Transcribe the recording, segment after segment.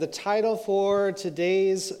The title for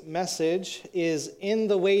today's message is In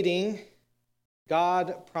the Waiting,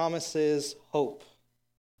 God Promises Hope.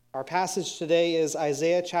 Our passage today is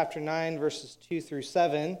Isaiah chapter 9, verses 2 through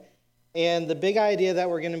 7. And the big idea that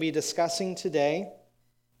we're going to be discussing today,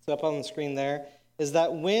 it's up on the screen there, is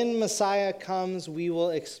that when Messiah comes, we will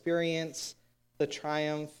experience the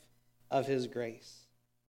triumph of his grace.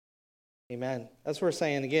 Amen. That's what we're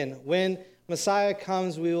saying again. When Messiah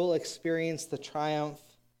comes, we will experience the triumph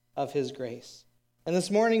of his grace. And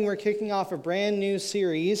this morning we're kicking off a brand new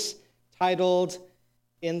series titled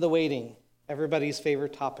In the Waiting, everybody's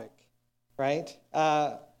favorite topic, right?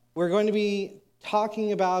 We're going to be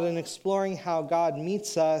talking about and exploring how God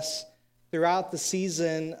meets us throughout the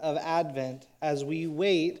season of Advent as we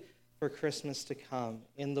wait for Christmas to come,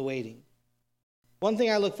 in the waiting. One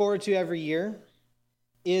thing I look forward to every year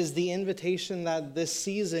is the invitation that this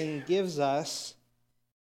season gives us,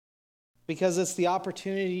 because it's the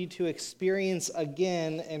opportunity to experience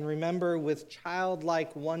again and remember with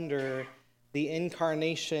childlike wonder the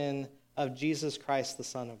incarnation of Jesus Christ, the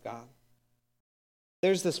Son of God.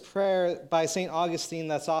 There's this prayer by St. Augustine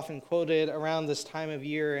that's often quoted around this time of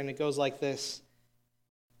year, and it goes like this: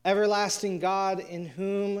 Everlasting God, in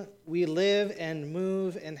whom we live and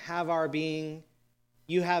move and have our being,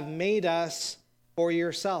 you have made us for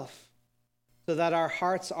yourself, so that our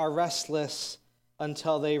hearts are restless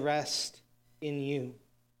until they rest in you.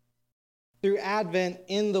 Through Advent,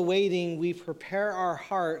 in the waiting, we prepare our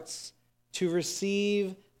hearts to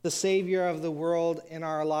receive the Savior of the world in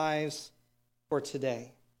our lives for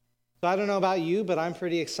today. So I don't know about you, but I'm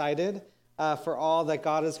pretty excited for all that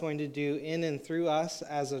God is going to do in and through us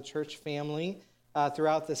as a church family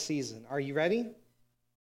throughout this season. Are you ready?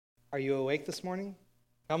 Are you awake this morning?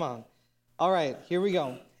 Come on. All right, here we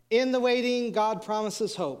go. In the waiting, God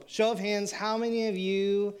promises hope. Show of hands, how many of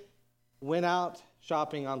you went out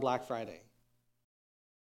shopping on Black Friday?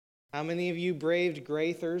 How many of you braved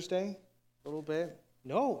Gray Thursday? A little bit?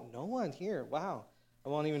 No one here. Wow. I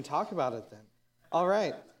won't even talk about it then. All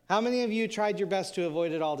right. How many of you tried your best to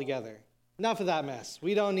avoid it altogether? Enough of that mess.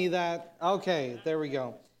 We don't need that. Okay, there we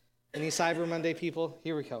go. Any Cyber Monday people?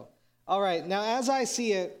 Here we go. All right. Now, as I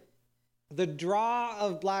see it, the draw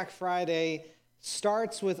of Black Friday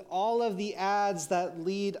starts with all of the ads that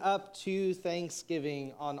lead up to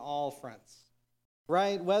Thanksgiving on all fronts,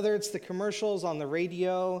 right? Whether it's the commercials on the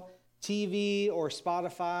radio, TV, or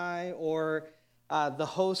Spotify, or the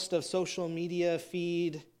host of social media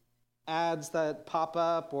feed ads that pop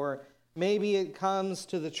up, or maybe it comes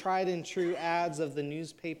to the tried and true ads of the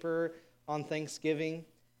newspaper on Thanksgiving.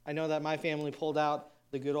 I know that my family pulled out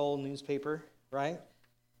the good old newspaper, right?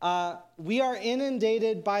 We are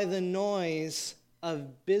inundated by the noise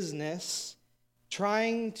of business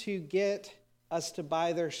trying to get us to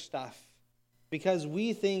buy their stuff because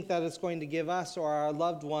we think that it's going to give us or our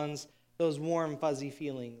loved ones those warm, fuzzy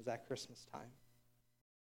feelings at Christmas time.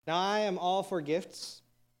 Now, I am all for gifts,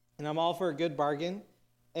 and I'm all for a good bargain,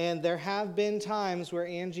 and there have been times where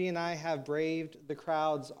Angie and I have braved the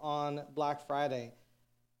crowds on Black Friday.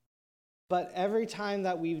 But every time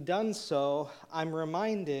that we've done so, I'm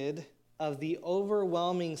reminded of the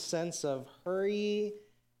overwhelming sense of hurry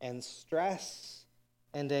and stress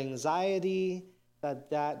and anxiety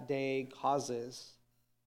that day causes.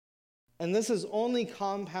 And this is only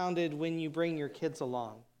compounded when you bring your kids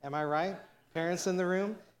along. Am I right? Parents in the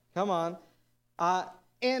room? Come on.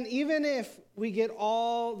 And even if we get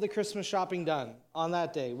all the Christmas shopping done on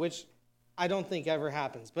that day, which I don't think ever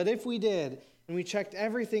happens, but if we did, and we checked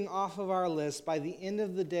everything off of our list, by the end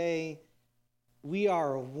of the day, we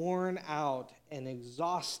are worn out and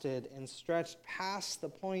exhausted and stretched past the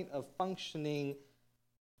point of functioning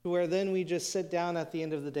to where then we just sit down at the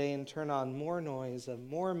end of the day and turn on more noise of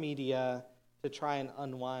more media to try and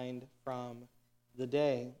unwind from the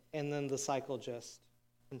day. And then the cycle just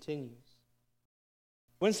continues.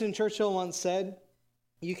 Winston Churchill once said,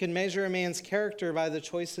 "You can measure a man's character by the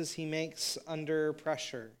choices he makes under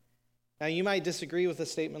pressure." Now, you might disagree with a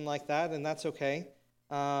statement like that, and that's okay.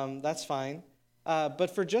 That's fine.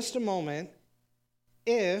 But for just a moment,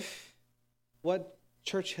 if what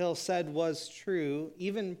Churchill said was true,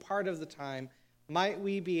 even part of the time, might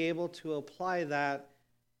we be able to apply that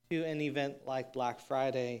to an event like Black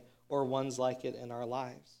Friday or ones like it in our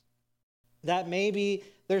lives? That maybe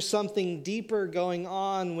there's something deeper going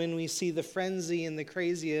on when we see the frenzy and the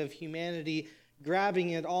crazy of humanity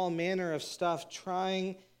grabbing at all manner of stuff,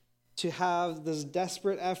 trying to have this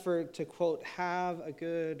desperate effort to, quote, have a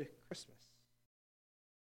good Christmas.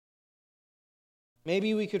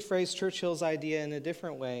 Maybe we could phrase Churchill's idea in a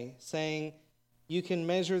different way, saying you can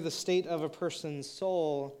measure the state of a person's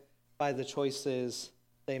soul by the choices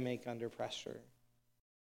they make under pressure.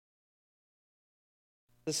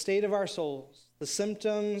 The state of our souls, the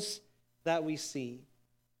symptoms that we see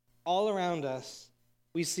all around us,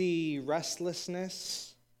 we see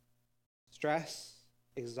restlessness, stress,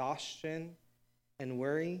 exhaustion, and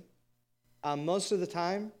worry. Most of the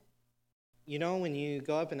time, when you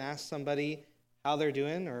go up and ask somebody how they're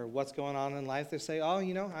doing or what's going on in life, they say, oh,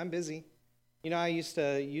 I'm busy. I used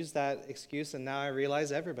to use that excuse, and now I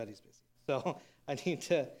realize everybody's busy. So I need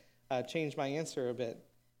to change my answer a bit.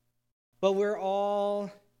 But we're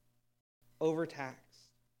all overtaxed.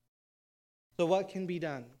 So what can be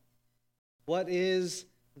done? What is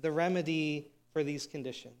the remedy for these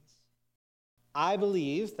conditions? I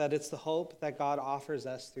believe that it's the hope that God offers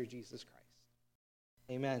us through Jesus Christ.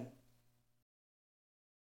 Amen.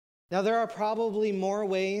 Now, there are probably more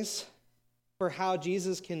ways for how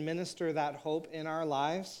Jesus can minister that hope in our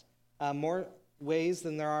lives, more ways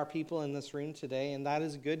than there are people in this room today, and that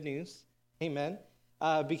is good news. Amen.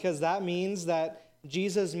 Because that means that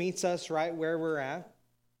Jesus meets us right where we're at,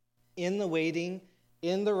 in the waiting,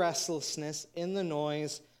 in the restlessness, in the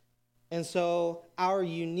noise. And so our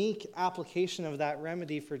unique application of that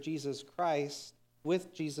remedy for Jesus Christ,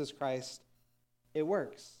 with Jesus Christ, it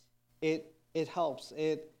works. It helps.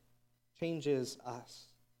 It changes us.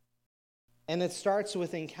 And it starts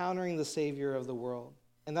with encountering the Savior of the world.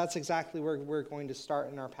 And that's exactly where we're going to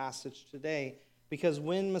start in our passage today, because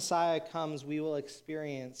when Messiah comes, we will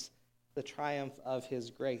experience the triumph of his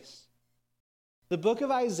grace. The book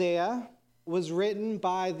of Isaiah was written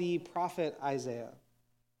by the prophet Isaiah.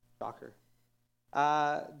 Shocker.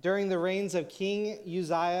 During the reigns of King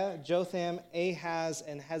Uzziah, Jotham, Ahaz,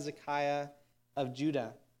 and Hezekiah of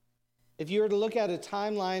Judah. If you were to look at a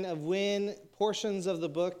timeline of when portions of the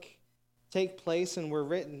book take place and were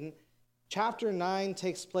written, chapter 9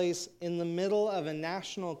 takes place in the middle of a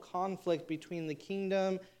national conflict between the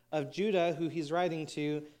kingdom of Judah, who he's writing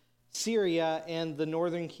to, Syria, and the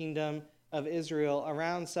northern kingdom of Israel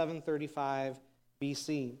around 735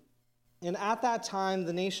 BC. And at that time,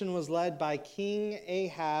 the nation was led by King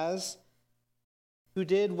Ahaz, who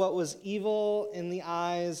did what was evil in the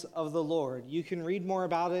eyes of the Lord. You can read more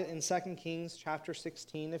about it in 2 Kings chapter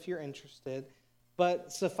 16 if you're interested.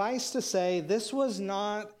 But suffice to say, this was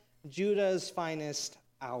not Judah's finest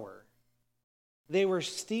hour. They were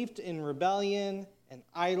steeped in rebellion and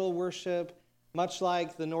idol worship, much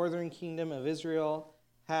like the northern kingdom of Israel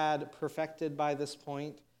had perfected by this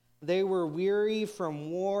point. They were weary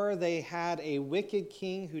from war. They had a wicked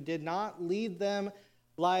king who did not lead them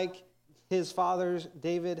like his fathers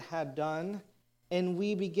David had done. And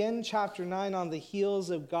we begin chapter 9 on the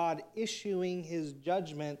heels of God issuing his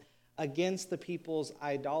judgment against the people's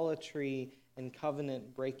idolatry and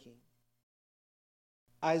covenant breaking.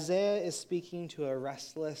 Isaiah is speaking to a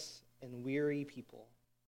restless and weary people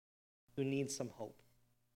who need some hope.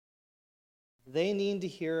 They need to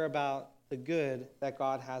hear about the good that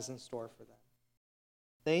God has in store for them.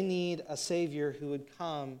 They need a Savior who would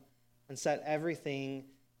come and set everything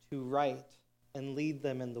to right and lead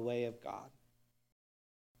them in the way of God.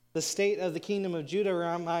 The state of the kingdom of Judah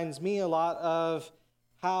reminds me a lot of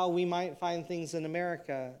how we might find things in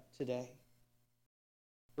America today.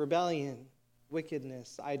 Rebellion,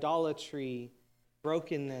 wickedness, idolatry,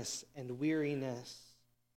 brokenness, and weariness.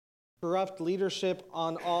 Corrupt leadership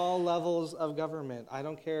on all levels of government. I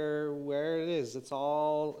don't care where it is, it's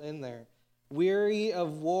all in there. Weary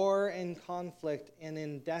of war and conflict and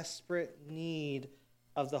in desperate need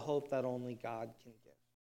of the hope that only God can give.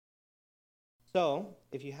 So,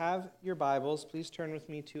 if you have your Bibles, please turn with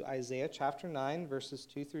me to Isaiah chapter 9, verses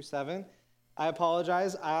 2 through 7. I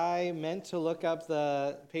apologize, I meant to look up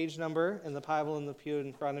the page number in the Bible in the pew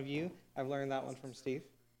in front of you. I've learned that one from Steve.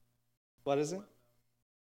 What is it?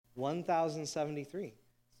 1073.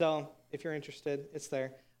 So, if you're interested, it's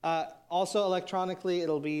there. Also, electronically,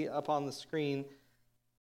 it'll be up on the screen.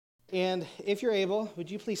 And if you're able,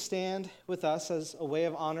 would you please stand with us as a way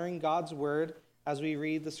of honoring God's word as we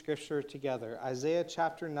read the scripture together? Isaiah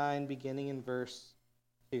chapter 9, beginning in verse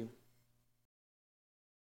 2.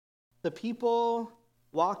 The people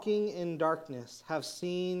walking in darkness have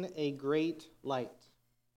seen a great light.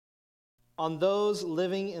 On those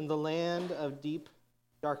living in the land of deep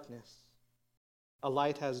darkness, a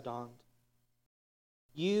light has dawned.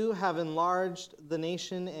 You have enlarged the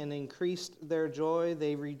nation and increased their joy.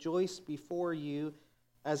 They rejoice before you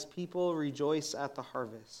as people rejoice at the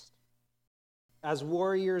harvest, as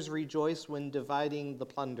warriors rejoice when dividing the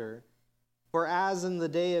plunder. For as in the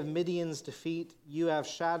day of Midian's defeat, you have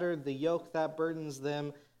shattered the yoke that burdens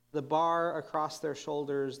them, the bar across their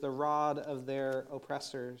shoulders, the rod of their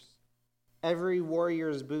oppressors. Every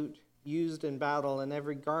warrior's boot used in battle, and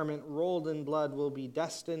every garment rolled in blood will be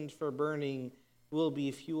destined for burning, will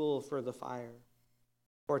be fuel for the fire.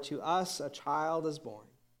 For to us a child is born,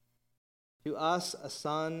 to us a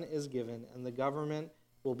son is given, and the government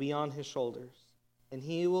will be on his shoulders. And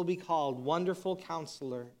he will be called Wonderful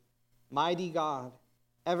Counselor, Mighty God,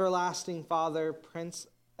 Everlasting Father, Prince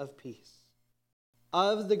of Peace.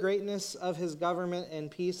 Of the greatness of his government and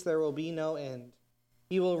peace there will be no end.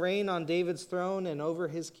 He will reign on David's throne and over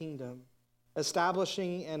his kingdom,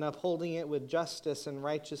 establishing and upholding it with justice and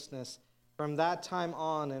righteousness from that time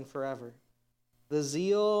on and forever. The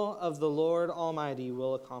zeal of the Lord Almighty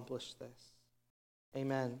will accomplish this.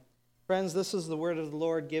 Amen. Friends, this is the word of the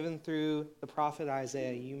Lord given through the prophet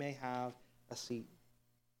Isaiah. You may have a seat.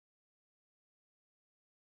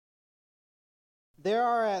 There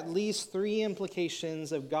are at least three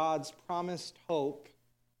implications of God's promised hope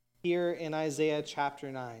here in Isaiah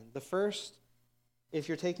chapter 9. The first, if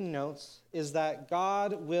you're taking notes, is that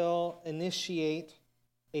God will initiate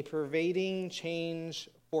a pervading change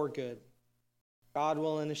for good. God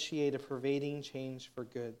will initiate a pervading change for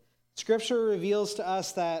good. Scripture reveals to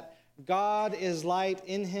us that God is light.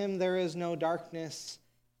 In him there is no darkness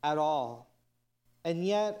at all. And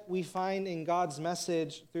yet we find in God's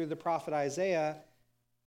message through the prophet Isaiah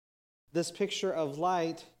this picture of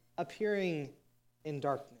light appearing in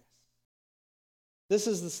darkness. This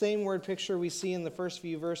is the same word picture we see in the first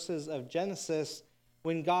few verses of Genesis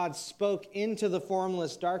when God spoke into the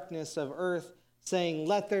formless darkness of earth, saying,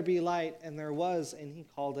 "Let there be light," and there was, and he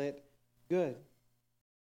called it good.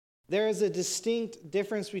 There is a distinct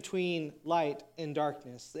difference between light and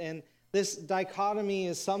darkness, and this dichotomy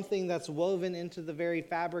is something that's woven into the very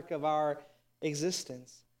fabric of our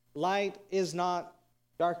existence. Light is not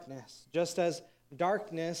darkness, just as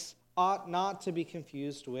darkness ought not to be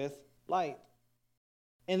confused with light.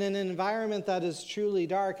 In an environment that is truly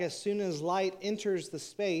dark, as soon as light enters the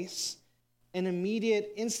space, an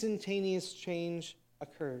immediate, instantaneous change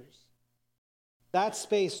occurs. That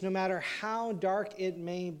space, no matter how dark it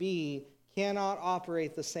may be, cannot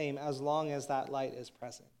operate the same as long as that light is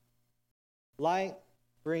present. Light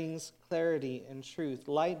brings clarity and truth.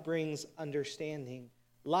 Light brings understanding.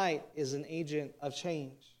 Light is an agent of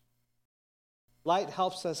change. Light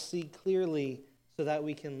helps us see clearly so that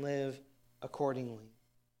we can live accordingly.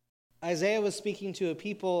 Isaiah was speaking to a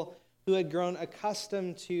people who had grown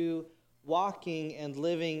accustomed to walking and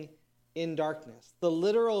living in darkness. The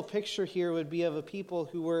literal picture here would be of a people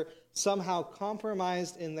who were somehow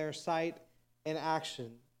compromised in their sight and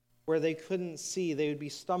action, where they couldn't see. They would be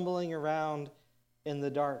stumbling around in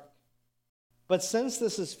the dark. But since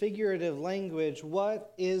this is figurative language,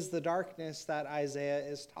 what is the darkness that Isaiah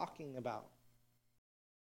is talking about?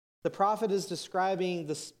 The prophet is describing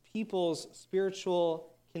the people's spiritual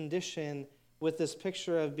condition with this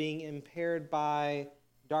picture of being impaired by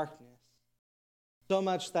darkness, so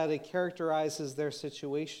much that it characterizes their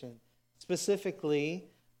situation. Specifically,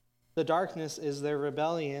 the darkness is their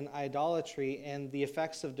rebellion, idolatry, and the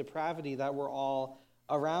effects of depravity that were all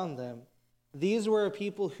around them. These were a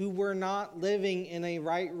people who were not living in a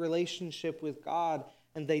right relationship with God,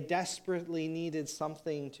 and they desperately needed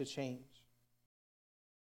something to change.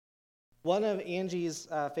 One of Angie's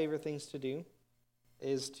favorite things to do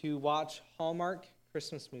is to watch Hallmark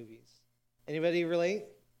Christmas movies. Anybody relate?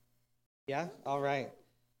 Yeah? All right.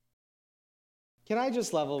 Can I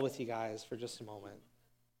just level with you guys for just a moment?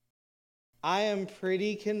 I am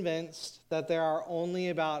pretty convinced that there are only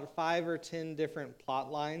about 5 or 10 different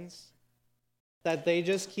plot lines that they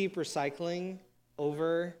just keep recycling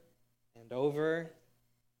over and over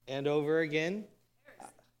and over again.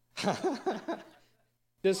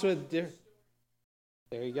 Just with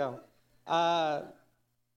there you go.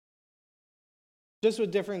 Just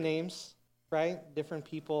with different names, right? Different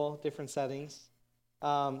people, different settings.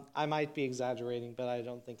 I might be exaggerating, but I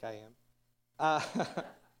don't think I am.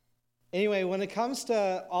 Anyway, when it comes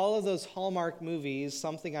to all of those Hallmark movies,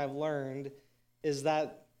 something I've learned is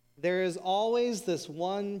that there is always this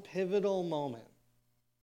one pivotal moment,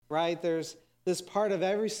 right? There's this part of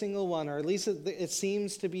every single one, or at least it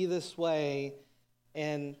seems to be this way,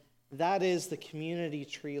 and that is the community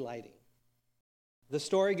tree lighting. The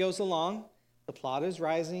story goes along, the plot is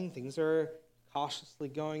rising, things are cautiously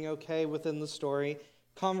going okay within the story,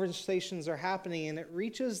 conversations are happening, and it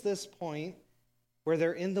reaches this point where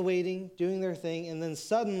they're in the waiting, doing their thing, and then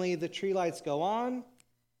suddenly the tree lights go on,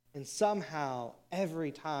 and somehow,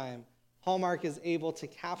 every time, Hallmark is able to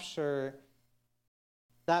capture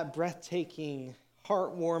that breathtaking,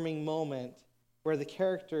 heartwarming moment where the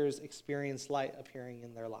characters experience light appearing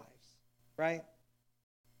in their lives, right?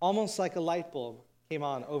 Almost like a light bulb came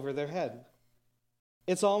on over their head.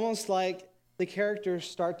 It's almost like the characters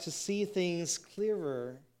start to see things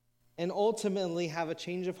clearer and ultimately have a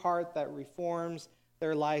change of heart that reforms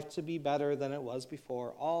their life to be better than it was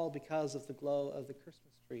before, all because of the glow of the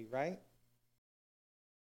Christmas tree, right?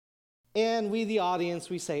 And we, the audience,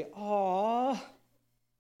 we say, "Aw,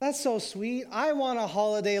 that's so sweet. I want a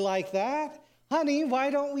holiday like that. Honey, why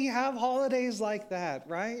don't we have holidays like that,"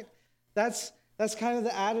 right? That's kind of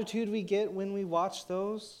the attitude we get when we watch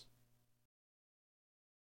those.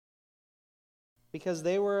 Because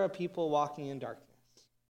they were a people walking in darkness.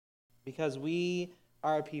 Because we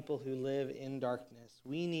are a people who live in darkness.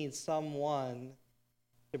 We need someone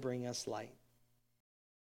to bring us light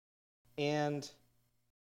and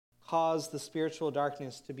cause the spiritual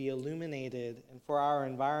darkness to be illuminated and for our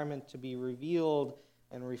environment to be revealed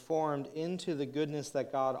and reformed into the goodness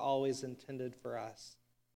that God always intended for us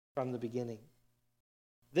from the beginning.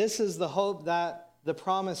 This is the hope that the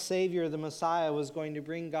promised Savior, the Messiah, was going to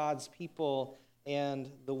bring God's people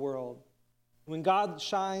and the world. When God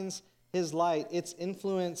shines his light, its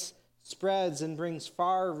influence spreads and brings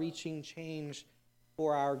far-reaching change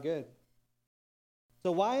for our good.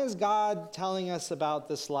 So why is God telling us about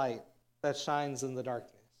this light that shines in the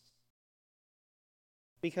darkness?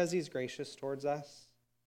 Because he's gracious towards us,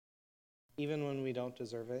 even when we don't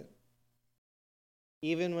deserve it.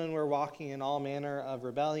 Even when we're walking in all manner of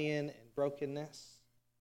rebellion and brokenness.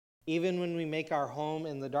 Even when we make our home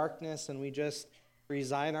in the darkness and we just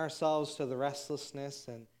resign ourselves to the restlessness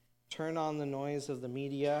and turn on the noise of the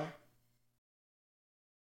media.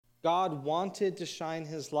 God wanted to shine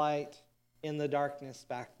his light in the darkness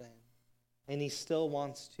back then, and he still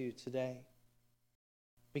wants to today.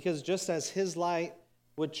 Because just as his light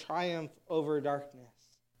would triumph over darkness,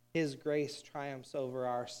 his grace triumphs over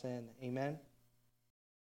our sin. Amen?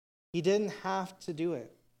 He didn't have to do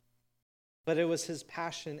it, but it was his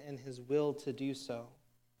passion and his will to do so.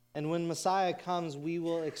 And when Messiah comes, we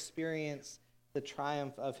will experience the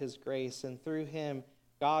triumph of his grace, and through him,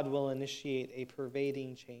 God will initiate a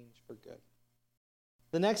pervading change for good.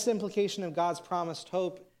 The next implication of God's promised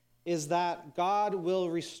hope is that God will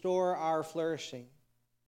restore our flourishing.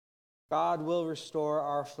 God will restore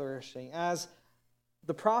our flourishing. As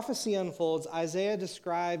the prophecy unfolds, Isaiah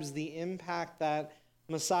describes the impact that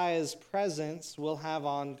Messiah's presence will have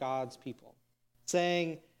on God's people,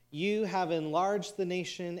 saying, "You have enlarged the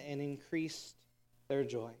nation and increased their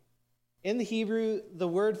joy." In the Hebrew, the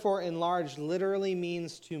word for enlarged literally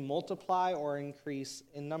means to multiply or increase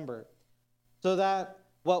in number, so that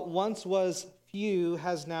what once was few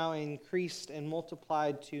has now increased and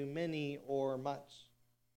multiplied to many or much.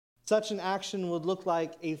 Such an action would look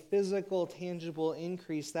like a physical, tangible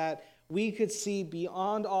increase that we could see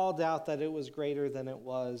beyond all doubt that it was greater than it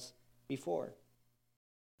was before.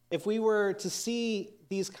 If we were to see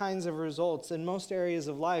these kinds of results in most areas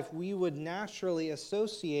of life, we would naturally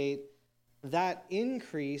associate that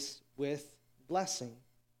increase with blessing,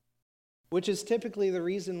 which is typically the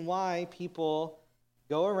reason why people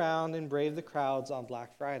go around and brave the crowds on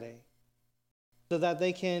Black Friday, so that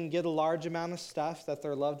they can get a large amount of stuff that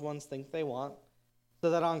their loved ones think they want, so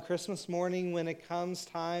that on Christmas morning, when it comes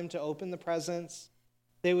time to open the presents,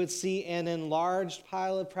 they would see an enlarged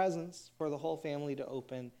pile of presents for the whole family to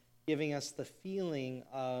open, giving us the feeling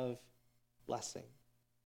of blessing.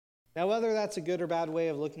 Now, whether that's a good or bad way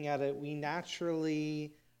of looking at it, we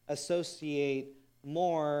naturally associate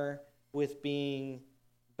more with being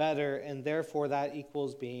better, and therefore that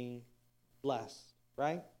equals being blessed,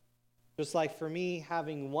 right? Just like for me,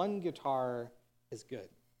 having one guitar is good.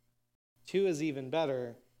 Two is even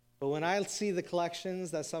better. But when I see the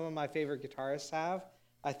collections that some of my favorite guitarists have,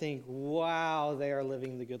 I think, wow, they are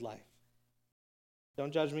living the good life.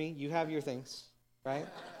 Don't judge me. You have your things, right?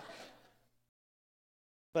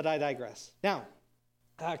 But I digress. Now,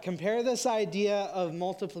 compare this idea of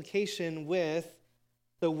multiplication with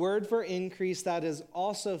the word for increase that is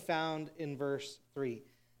also found in verse 3.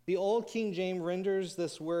 The Old King James renders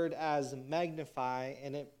this word as magnify,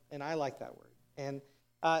 and I like that word. And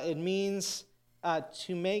it means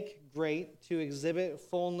to make great, to exhibit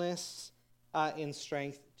fullness in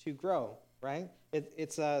strength, to grow, right?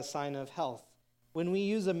 It's a sign of health. When we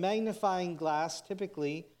use a magnifying glass,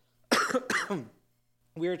 typically,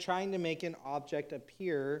 we are trying to make an object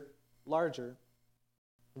appear larger.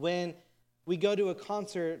 When we go to a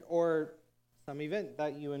concert or some event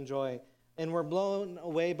that you enjoy, and we're blown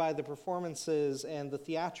away by the performances and the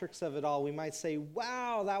theatrics of it all, we might say,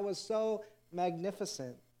 wow, that was so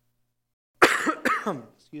magnificent.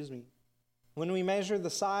 Excuse me. When we measure the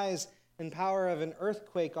size and power of an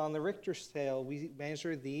earthquake on the Richter scale, we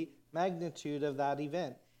measure the magnitude of that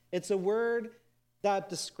event. It's a word that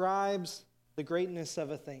describes the greatness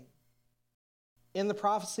of a thing. In the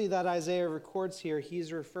prophecy that Isaiah records here,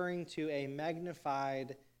 he's referring to a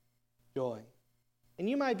magnified joy. And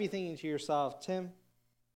you might be thinking to yourself, Tim,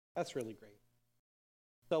 that's really great.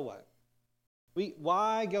 So what?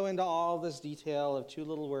 Why go into all this detail of two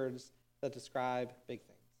little words that describe big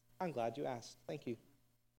things? I'm glad you asked. Thank you.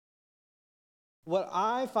 What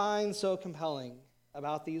I find so compelling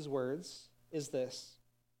about these words is this,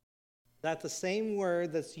 that the same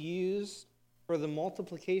word that's used for the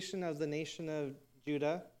multiplication of the nation of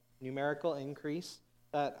Judah, numerical increase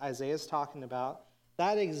that Isaiah is talking about,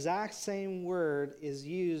 that exact same word is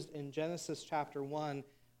used in Genesis chapter 1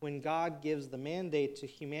 when God gives the mandate to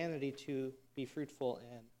humanity to be fruitful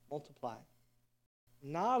and multiply.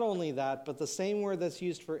 Not only that, but the same word that's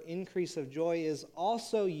used for increase of joy is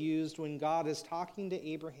also used when God is talking to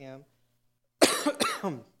Abraham,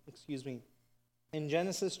 in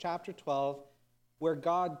Genesis chapter 12, where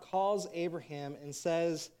God calls Abraham and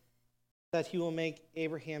says that he will make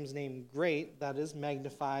Abraham's name great, that is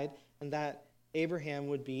magnified, and that Abraham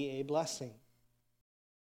would be a blessing.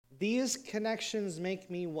 These connections make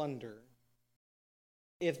me wonder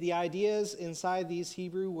if the ideas inside these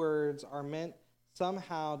Hebrew words are meant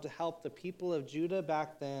somehow to help the people of Judah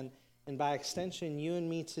back then, and by extension you and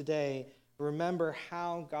me today, remember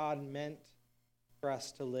how God meant for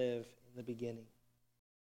us to live in the beginning.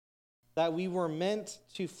 That we were meant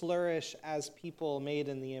to flourish as people made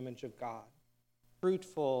in the image of God,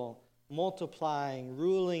 fruitful, multiplying,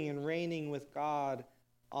 ruling and reigning with God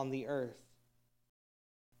on the earth.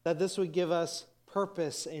 That this would give us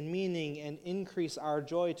purpose and meaning and increase our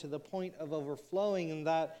joy to the point of overflowing, and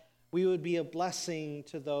that we would be a blessing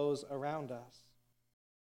to those around us.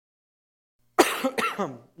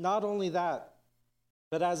 Not only that,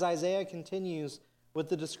 but as Isaiah continues with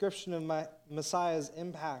the description of Messiah's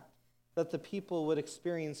impact, that the people would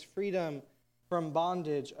experience freedom from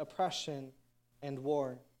bondage, oppression, and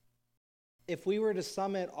war. If we were to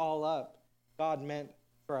sum it all up, God meant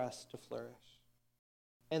for us to flourish.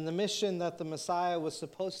 And the mission that the Messiah was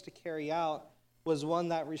supposed to carry out was one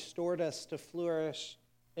that restored us to flourish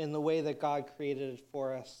in the way that God created it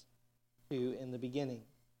for us to in the beginning,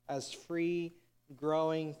 as free,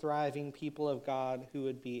 growing, thriving people of God who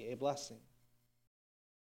would be a blessing.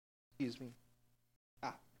 Excuse me.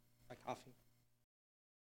 My coffee.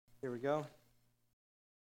 Here we go.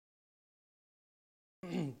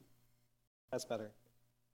 That's better.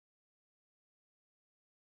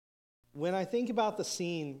 When I think about the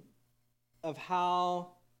scene of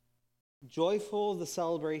how joyful the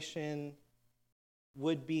celebration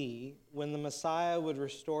would be when the Messiah would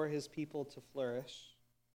restore his people to flourish,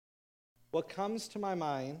 what comes to my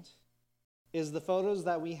mind is the photos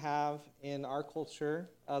that we have in our culture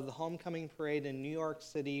of the homecoming parade in New York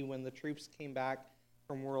City when the troops came back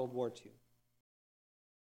from World War II.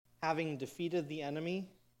 Having defeated the enemy,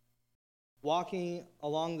 walking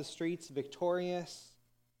along the streets victorious,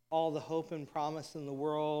 all the hope and promise in the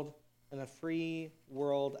world, and a free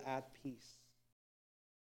world at peace.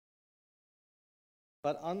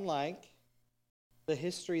 But unlike the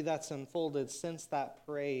history that's unfolded since that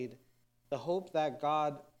parade, the hope that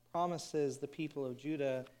God promises the people of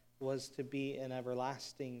Judah was to be an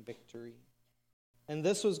everlasting victory. And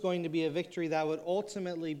this was going to be a victory that would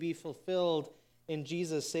ultimately be fulfilled in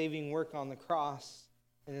Jesus' saving work on the cross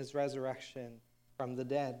and his resurrection from the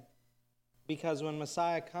dead. Because when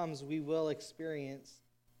Messiah comes, we will experience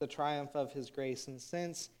the triumph of his grace. And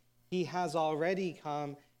since he has already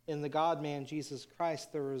come in the God-man Jesus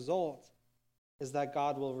Christ, the result is that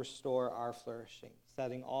God will restore our flourishing,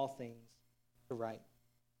 setting all things to right.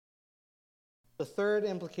 The third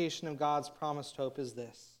implication of God's promised hope is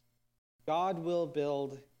this: God will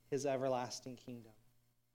build his everlasting kingdom.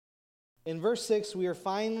 In verse 6, we are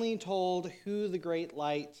finally told who the great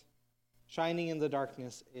light shining in the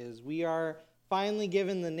darkness is. We are finally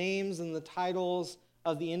given the names and the titles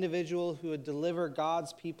of the individual who would deliver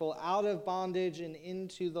God's people out of bondage and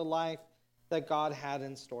into the life that God had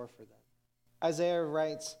in store for them. Isaiah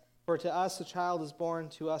writes, "For to us a child is born,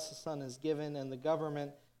 to us a son is given, and the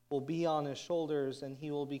government will be on his shoulders, and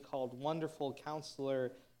he will be called Wonderful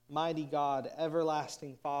Counselor, Mighty God,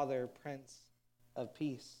 Everlasting Father, Prince of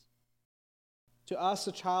Peace." To us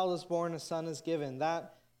a child is born, a son is given.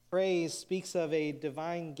 That phrase speaks of a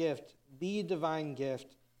divine gift, the divine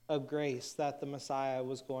gift of grace that the Messiah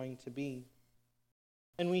was going to be.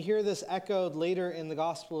 And we hear this echoed later in the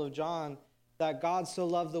Gospel of John, that God so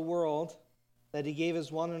loved the world that he gave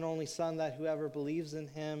his one and only Son, that whoever believes in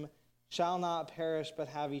him shall not perish but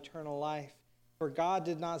have eternal life. For God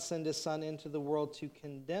did not send his Son into the world to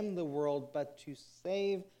condemn the world, but to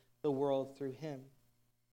save the world through him.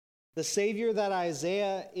 The Savior that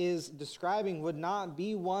Isaiah is describing would not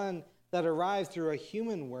be one that arrived through a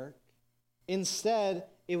human work. Instead,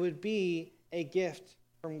 it would be a gift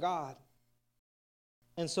from God.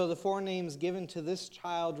 And so the four names given to this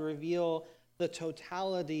child reveal the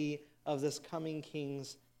totality of this coming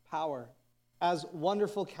king's power. As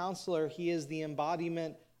Wonderful Counselor, he is the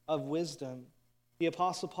embodiment of wisdom. The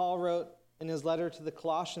Apostle Paul wrote in his letter to the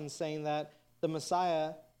Colossians saying that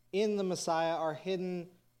in the Messiah are hidden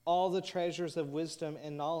all the treasures of wisdom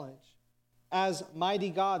and knowledge. As Mighty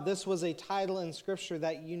God, this was a title in Scripture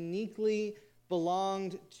that uniquely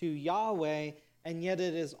belonged to Yahweh, and yet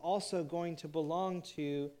it is also going to belong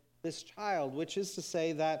to this child, which is to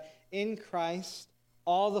say that in Christ,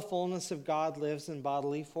 all the fullness of God lives in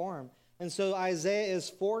bodily form. And so Isaiah is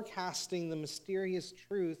forecasting the mysterious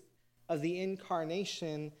truth of the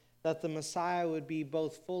incarnation, that the Messiah would be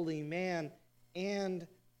both fully man and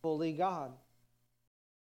fully God.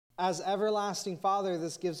 As everlasting Father,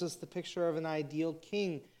 this gives us the picture of an ideal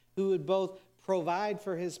king who would both provide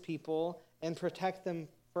for his people and protect them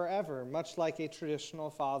forever, much like a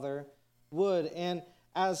traditional father would. And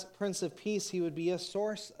as Prince of Peace, he would be a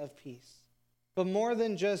source of peace. But more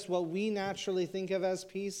than just what we naturally think of as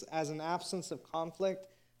peace, as an absence of conflict,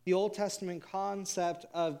 the Old Testament concept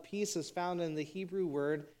of peace is found in the Hebrew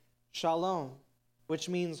word shalom, which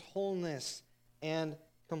means wholeness and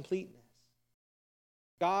completeness.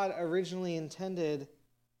 God originally intended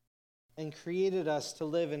and created us to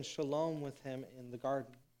live in shalom with him in the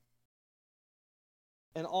garden.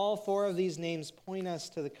 And all four of these names point us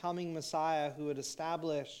to the coming Messiah who would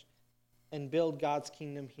establish and build God's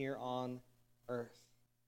kingdom here on earth.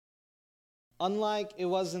 Unlike it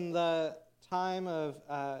was in the time of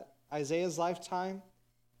Isaiah's lifetime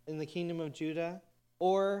in the kingdom of Judah,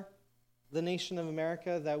 or the nation of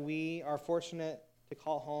America that we are fortunate to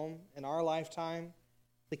call home in our lifetime,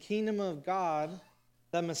 the kingdom of God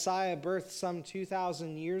that Messiah birthed some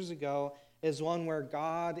 2,000 years ago is one where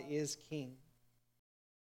God is king.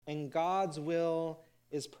 And God's will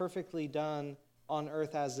is perfectly done on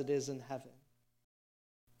earth as it is in heaven.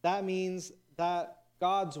 That means that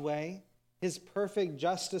God's way, his perfect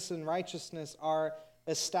justice and righteousness, are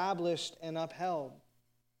established and upheld.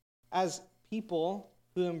 As people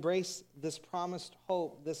who embrace this promised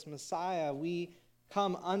hope, this Messiah, we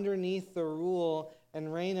come underneath the rule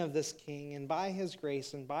and reign of this king, and by his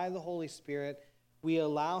grace and by the Holy Spirit, we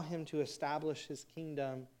allow him to establish his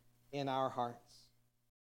kingdom in our hearts.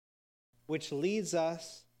 Which leads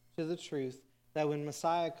us to the truth that when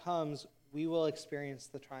Messiah comes, we will experience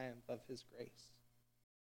the triumph of his grace.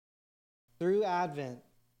 Through Advent,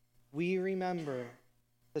 we remember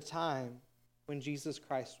the time when Jesus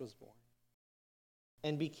Christ was born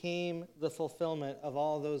and became the fulfillment of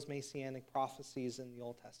all those messianic prophecies in the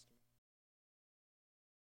Old Testament.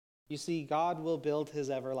 You see, God will build his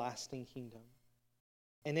everlasting kingdom,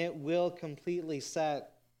 and it will completely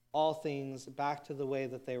set all things back to the way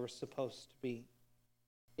that they were supposed to be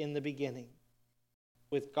in the beginning,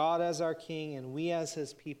 with God as our king and we as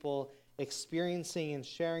his people experiencing and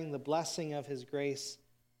sharing the blessing of his grace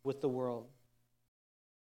with the world.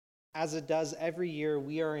 As it does every year,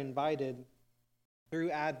 we are invited through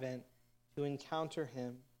Advent to encounter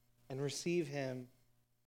him and receive him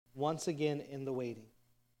once again in the waiting,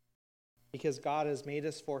 because God has made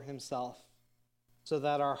us for himself so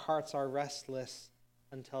that our hearts are restless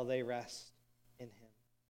until they rest in him.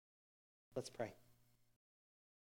 Let's pray.